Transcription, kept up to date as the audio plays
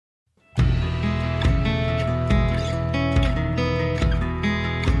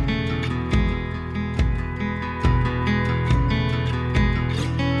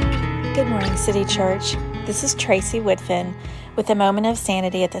City Church. This is Tracy Woodfin with a moment of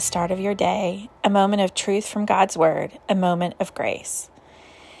sanity at the start of your day, a moment of truth from God's Word, a moment of grace.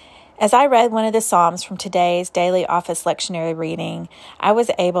 As I read one of the Psalms from today's daily office lectionary reading, I was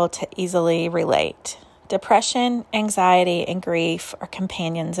able to easily relate. Depression, anxiety, and grief are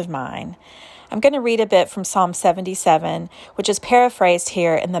companions of mine. I'm going to read a bit from Psalm 77, which is paraphrased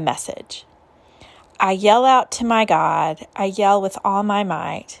here in the Message. I yell out to my God. I yell with all my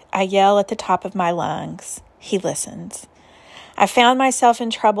might. I yell at the top of my lungs. He listens. I found myself in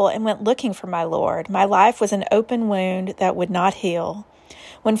trouble and went looking for my Lord. My life was an open wound that would not heal.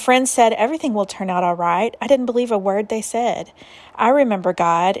 When friends said everything will turn out all right, I didn't believe a word they said. I remember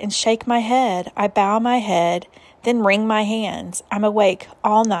God and shake my head. I bow my head, then wring my hands. I'm awake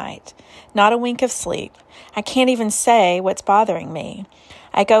all night, not a wink of sleep. I can't even say what's bothering me.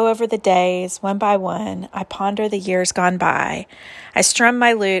 I go over the days one by one. I ponder the years gone by. I strum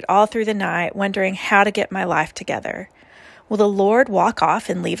my lute all through the night, wondering how to get my life together. Will the Lord walk off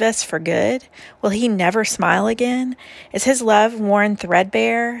and leave us for good? Will he never smile again? Is his love worn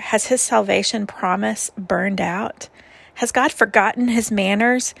threadbare? Has his salvation promise burned out? Has God forgotten his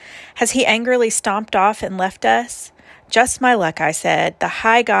manners? Has he angrily stomped off and left us? Just my luck, I said. The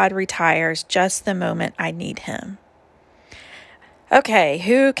high God retires just the moment I need him. Okay,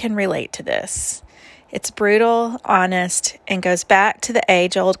 who can relate to this? It's brutal, honest, and goes back to the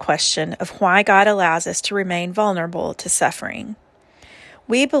age-old question of why God allows us to remain vulnerable to suffering.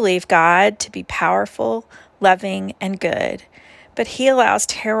 We believe God to be powerful, loving, and good, but he allows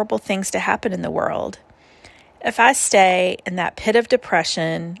terrible things to happen in the world. If I stay in that pit of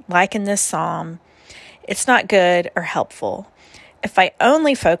depression, like in this psalm, it's not good or helpful. If I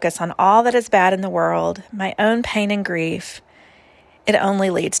only focus on all that is bad in the world, my own pain and grief, it only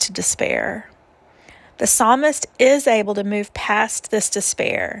leads to despair. The psalmist is able to move past this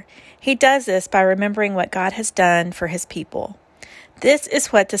despair. He does this by remembering what God has done for his people. This is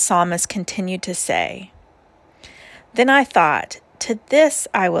what the psalmist continued to say. Then I thought, to this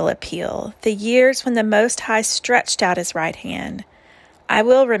I will appeal, the years when the Most High stretched out his right hand. I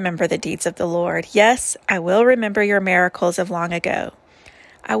will remember the deeds of the Lord. Yes, I will remember your miracles of long ago.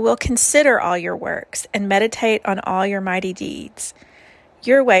 I will consider all your works and meditate on all your mighty deeds.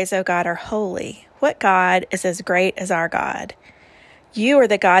 Your ways, O God, are holy. What God is as great as our God? You are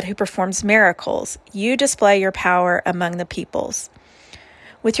the God who performs miracles. You display your power among the peoples.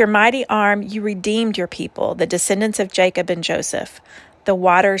 With your mighty arm, you redeemed your people, the descendants of Jacob and Joseph. The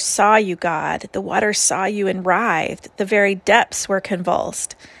waters saw you, God. The waters saw you and writhed. The very depths were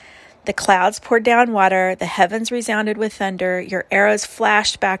convulsed. The clouds poured down water. The heavens resounded with thunder. Your arrows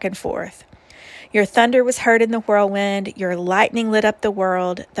flashed back and forth. Your thunder was heard in the whirlwind. Your lightning lit up the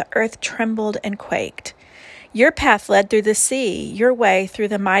world. The earth trembled and quaked. Your path led through the sea, your way through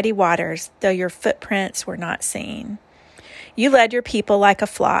the mighty waters, though your footprints were not seen. You led your people like a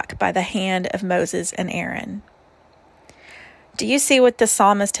flock by the hand of Moses and Aaron. Do you see what the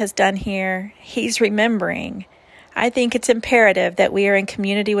psalmist has done here? He's remembering. I think it's imperative that we are in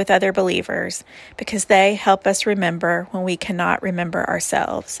community with other believers because they help us remember when we cannot remember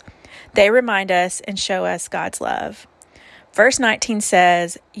ourselves. They remind us and show us God's love. Verse 19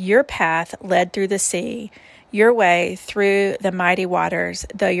 says, your path led through the sea, your way through the mighty waters,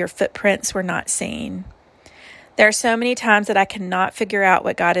 though your footprints were not seen. There are so many times that I cannot figure out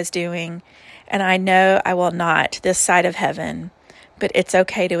what God is doing, and I know I will not this side of heaven, but it's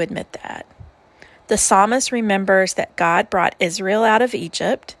okay to admit that. The psalmist remembers that God brought Israel out of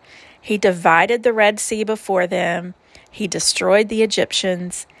Egypt. He divided the Red Sea before them. He destroyed the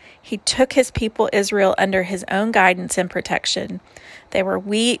Egyptians. He took his people Israel under his own guidance and protection. They were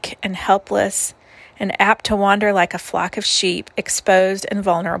weak and helpless and apt to wander like a flock of sheep, exposed and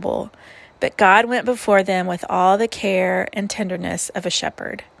vulnerable. But God went before them with all the care and tenderness of a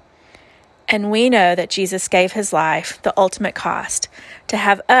shepherd. And we know that Jesus gave his life, the ultimate cost, to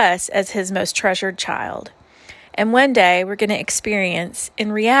have us as his most treasured child. And one day we're going to experience,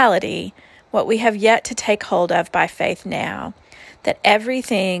 in reality, what we have yet to take hold of by faith now, that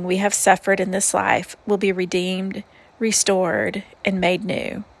everything we have suffered in this life will be redeemed, restored, and made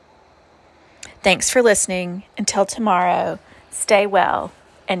new. Thanks for listening. Until tomorrow, stay well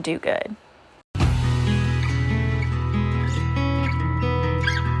and do good.